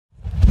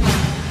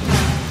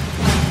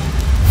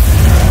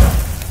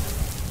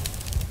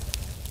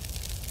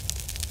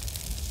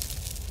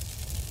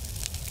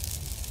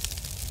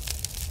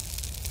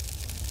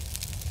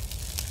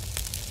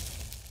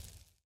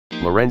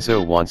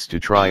Lorenzo wants to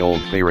try old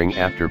fairing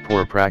after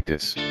poor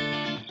practice.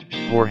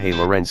 Jorge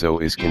Lorenzo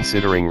is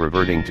considering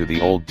reverting to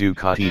the old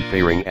Ducati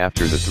fairing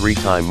after the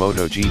three-time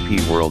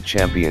MotoGP world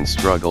champion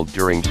struggled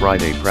during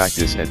Friday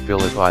practice at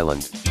Phillip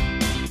Island.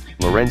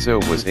 Lorenzo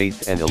was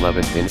 8th and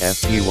 11th in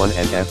FP1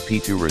 and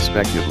FP2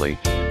 respectively,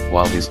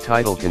 while his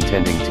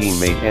title-contending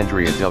teammate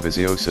Andrea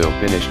Dovizioso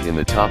finished in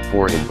the top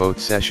 4 in both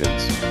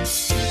sessions.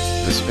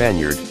 The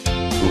Spaniard,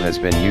 who has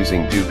been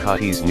using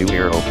Ducati's new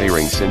aero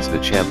fairing since the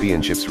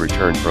championship's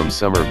return from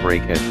summer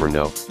break at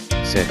Brno,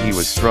 said he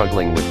was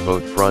struggling with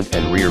both front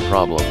and rear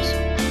problems.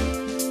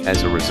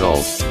 As a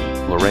result,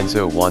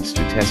 Lorenzo wants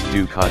to test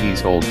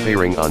Ducati's old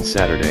fairing on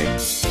Saturday,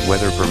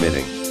 weather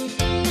permitting.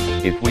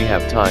 If we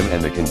have time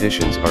and the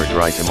conditions are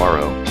dry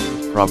tomorrow,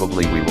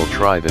 probably we will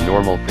try the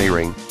normal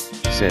fairing,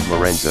 said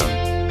Lorenzo.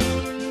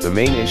 The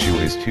main issue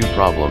is two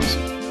problems,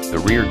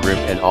 the rear grip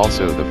and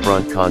also the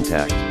front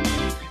contact.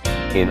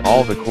 In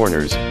all the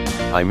corners,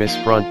 I miss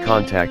front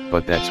contact,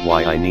 but that's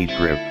why I need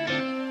grip.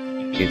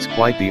 It's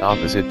quite the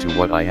opposite to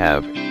what I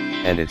have,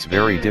 and it's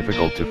very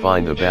difficult to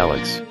find the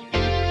balance.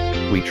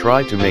 We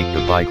tried to make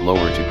the bike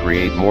lower to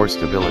create more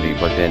stability,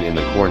 but then in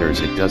the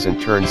corners it doesn't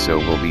turn, so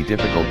will be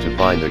difficult to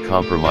find the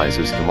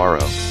compromises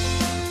tomorrow.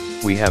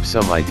 We have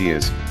some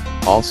ideas,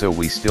 also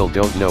we still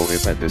don't know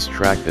if at this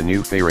track the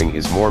new fairing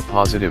is more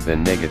positive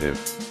than negative.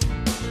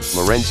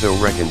 Lorenzo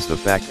reckons the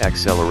fact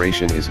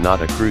acceleration is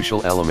not a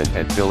crucial element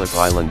at Phillip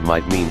Island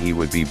might mean he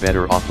would be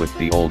better off with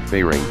the old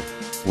fairing,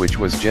 which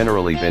was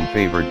generally been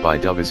favored by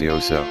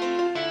Dovizioso.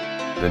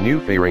 The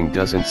new fairing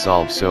doesn't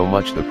solve so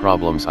much the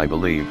problems, I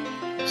believe,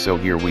 so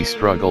here we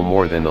struggle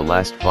more than the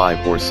last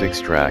 5 or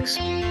 6 tracks,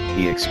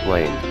 he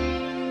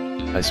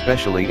explained.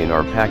 Especially in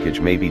our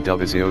package, maybe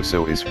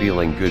Dovizioso is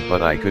feeling good,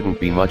 but I couldn't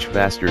be much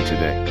faster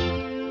today.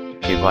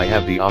 If I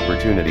have the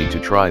opportunity to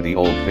try the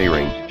old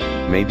fairing,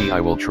 maybe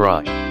I will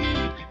try.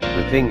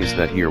 The thing is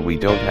that here we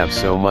don't have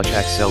so much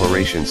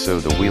acceleration, so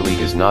the wheelie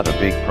is not a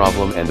big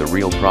problem, and the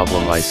real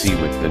problem I see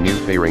with the new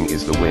fairing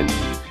is the wind,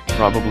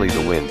 probably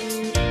the wind.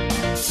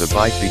 The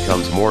bike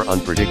becomes more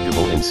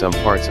unpredictable in some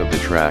parts of the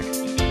track,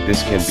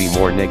 this can be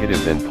more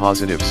negative than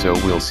positive, so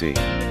we'll see.